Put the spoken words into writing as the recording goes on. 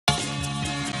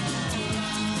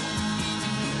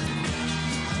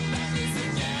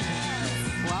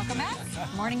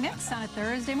Morning Mix on a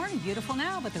Thursday morning. Beautiful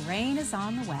now, but the rain is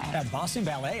on the way. Boston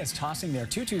Ballet is tossing their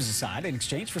tutus aside in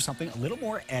exchange for something a little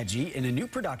more edgy in a new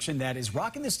production that is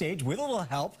rocking the stage with a little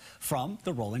help from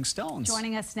the Rolling Stones.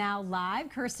 Joining us now live,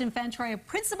 Chyrstyn Fentroy, a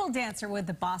principal dancer with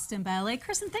the Boston Ballet.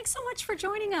 Chyrstyn, thanks so much for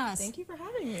joining us. Thank you for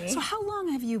having me. So how long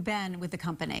have you been with the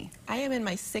company? I am in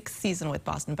my 6th season with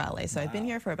Boston Ballet, so I've been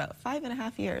here for about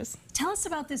 5.5 years. Tell us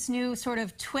about this new sort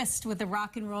of twist with the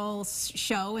rock and roll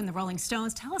show and the Rolling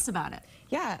Stones. Tell us about it.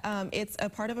 Yeah, it's a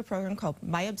part of a program called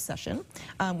My Obsession,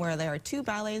 where there are 2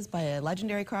 ballets by a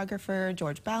legendary choreographer,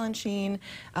 George Balanchine.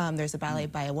 There's a ballet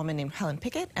by a woman named Helen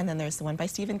Pickett, and then there's the one by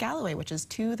Stephen Galloway, which is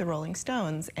to the Rolling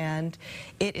Stones. And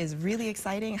it is really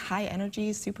exciting, high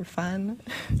energy, super fun.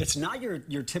 It's not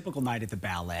your typical night at the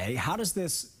ballet. How does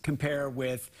this compare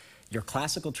with your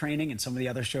classical training and some of the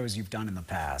other shows you've done in the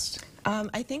past?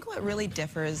 I think what really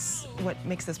differs, what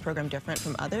makes this program different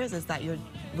from others is that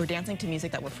we're dancing to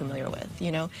music that we're familiar with,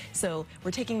 you know? So we're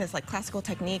taking this like classical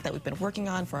technique that we've been working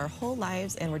on for our whole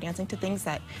lives, and we're dancing to things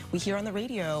that we hear on the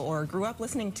radio or grew up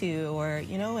listening to, or,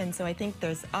 you know, and so I think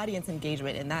there's audience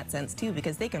engagement in that sense too,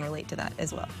 because they can relate to that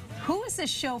as well. Who is this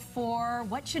show for?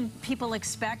 What should people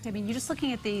expect? I mean, you're just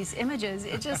looking at these images.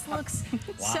 It just looks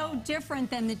so different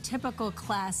than the typical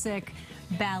classic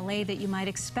ballet that you might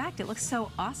expect. It looks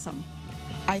so awesome.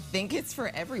 I think it's for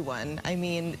everyone. I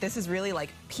mean, this is really like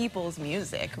people's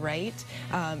music, right?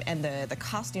 And the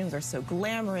costumes are so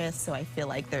glamorous, so I feel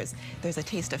like there's a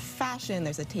taste of fashion,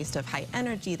 there's a taste of high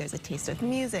energy, there's a taste of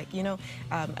music, you know?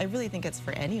 I really think it's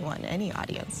for anyone, any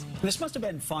audience. This must have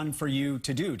been fun for you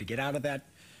to do, to get out of that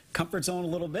comfort zone a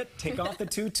little bit, take off the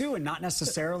tutu, and not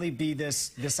necessarily be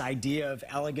this idea of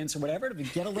elegance or whatever, to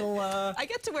get a little... I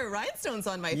get to wear rhinestones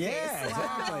on my face.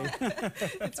 Yeah, exactly.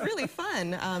 It's really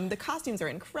fun. The costumes are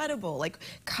incredible, like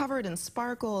covered in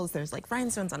sparkles. There's like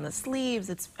rhinestones on the sleeves.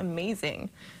 It's amazing.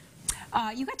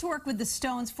 You got to work with the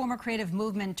Stones' former creative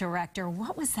movement director.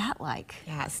 What was that like?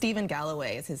 Yeah, Stephen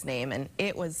Galloway is his name, and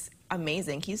it was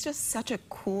amazing. He's just such a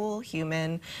cool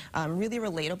human, really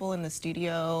relatable in the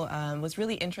studio, was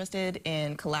really interested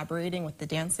in collaborating with the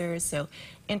dancers, so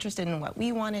interested in what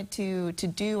we wanted to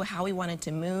do, how we wanted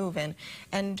to move,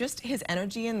 and just his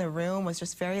energy in the room was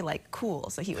just very like cool.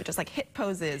 So he would just like hit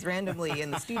poses randomly in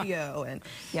the studio, and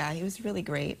yeah, he was really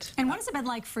great. And what has it been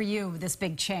like for you, this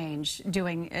big change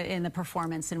doing in the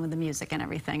performance and with the music and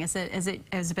everything? Has it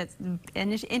been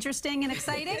interesting and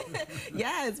exciting?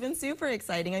 Yeah, it's been super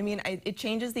exciting. I mean, it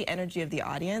changes the energy of the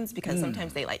audience, because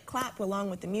sometimes they like clap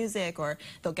along with the music, or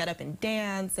they'll get up and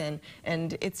dance, and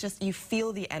it's just, you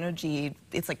feel the energy.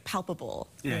 It's like palpable.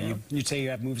 Yeah, you know? you'd say you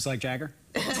have moves like Jagger?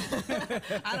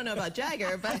 I don't know about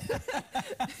Jagger, but...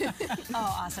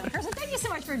 Oh, awesome. Chyrstyn, thank you so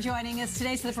much for joining us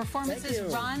today. So the performances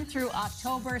run through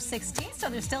October 16th, so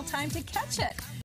there's still time to catch it.